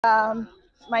Um,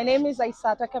 my name is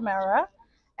Aissata Camara,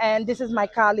 and this is my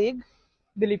colleague.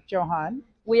 Dilip Chauhan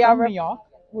We are from New rep- York.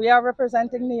 we are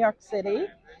representing New York City,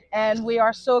 and we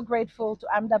are so grateful to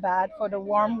Ahmedabad for the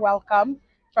warm welcome.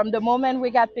 From the moment we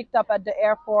got picked up at the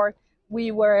airport, we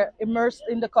were immersed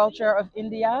in the culture of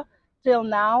India till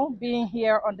now, being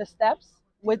here on the steps,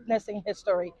 witnessing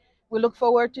history. We look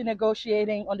forward to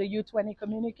negotiating on the U20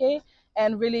 communique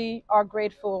and really are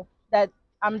grateful that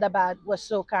Ahmedabad was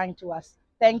so kind to us.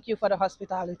 Thank you for the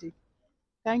hospitality.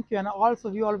 Thank you. And also,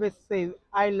 we always say,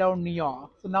 I love New York.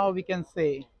 So now we can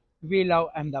say, we love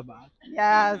Ahmedabad.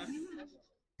 Yes.